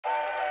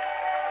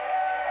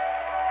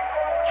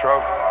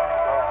Trophy.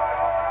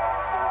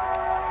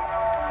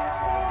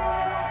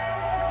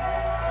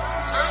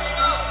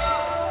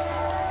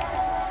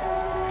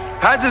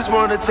 I just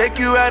wanna take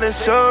you out and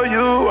show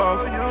you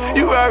off.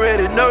 You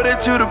already know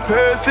that you the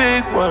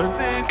perfect one.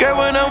 Girl,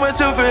 when I'm with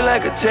you, feel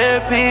like a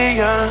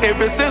champion.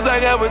 Ever since I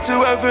got with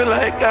you, I feel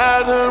like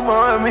I done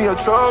won me a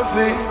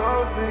trophy.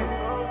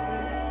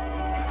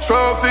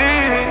 Trophy.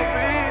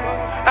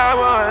 I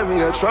want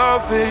me a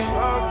trophy.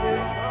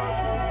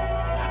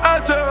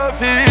 A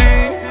trophy.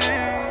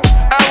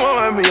 I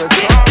want me a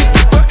trophy.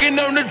 Fucking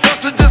on the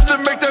dresser just to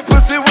make that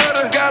pussy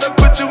wetter. Gotta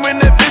put you in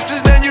that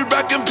vintage, now you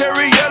rockin'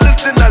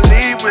 Perry-Ellis, then I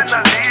leave with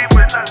you.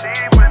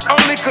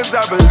 Only cause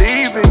I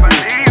believe in you.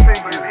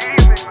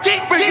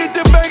 We get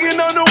the banging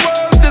on the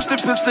walls just to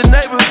piss the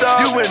neighbors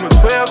off. You in the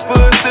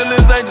 12-foot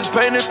ceilings, ain't just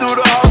painted through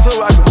the hall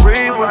so I can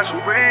breathe with you.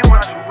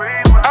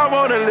 I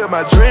wanna live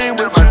my dream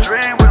with you.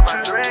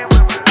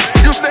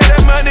 You say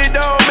that money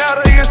don't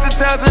matter, it's the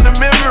times and the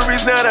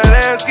memories. Now that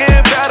ass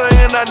getting fatter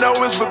and I know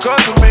it's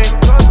because of me.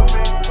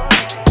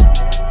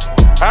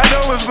 I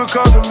know it's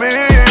because of me.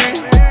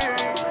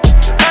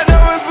 I know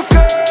it's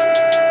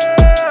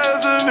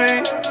because of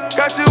me.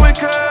 Got you in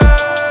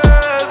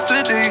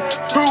custody.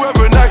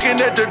 Whoever knocking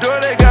at the door,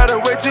 they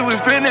gotta wait till we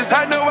finish.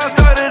 I know I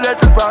started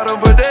at the bottom,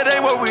 but that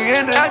ain't what we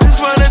ended. I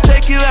just wanna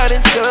take you out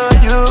and show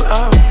you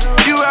out.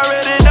 You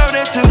already know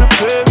that you're the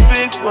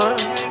perfect one.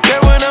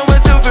 Girl, when I'm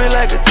with you, feel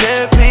like a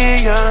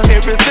champion.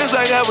 Ever since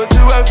I got with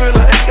you, I feel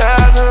like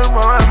I done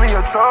won me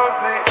a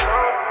trophy.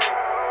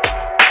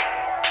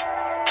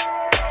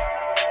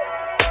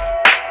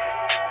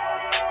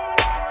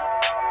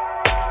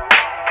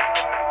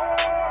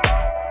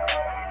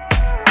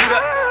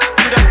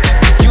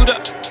 You the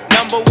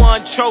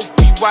 #1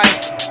 trophy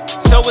wife,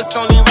 so it's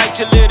only right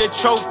you live the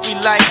trophy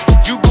life.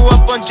 You grew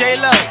up on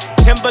J-Lo,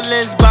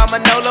 Timberlands by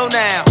Manolo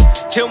now.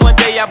 Till one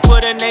day I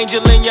put an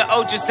angel in your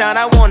ultrasound.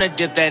 I wanna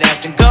dip that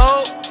ass in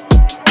gold.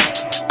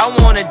 I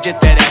wanna dip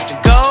that ass in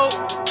gold.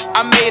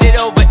 I made it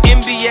over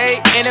NBA,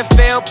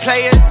 NFL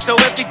players, so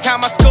every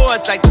time I score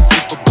it's like the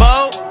Super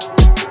Bowl.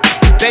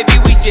 Baby,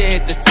 we should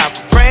hit the south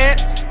of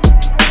France,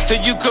 so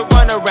you could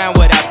run around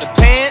without the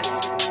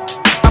pants.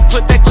 I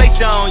put that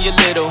glacier on your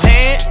little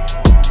hand.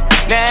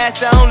 Now that's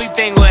the only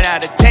thing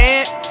without a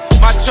tan.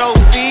 My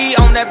trophy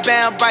on that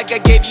bound bike, I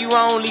gave you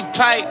only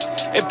pipe.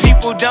 If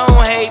people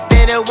don't hate,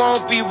 then it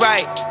won't be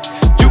right.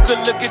 You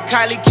could look at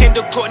Kylie,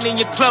 Kendall, Courtney,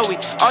 and Chloe.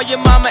 All your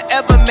mama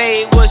ever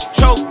made was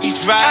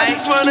trophies, right? I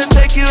just wanna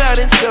take you out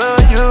and show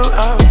you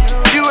out.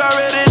 You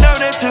already know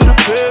that you're the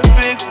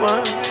perfect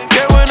one.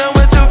 Girl, when I'm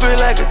with you, feel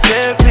like a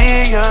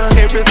champion.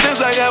 Ever since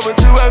I got with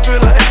you, I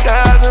feel like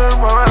I done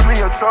won me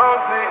a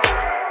trophy.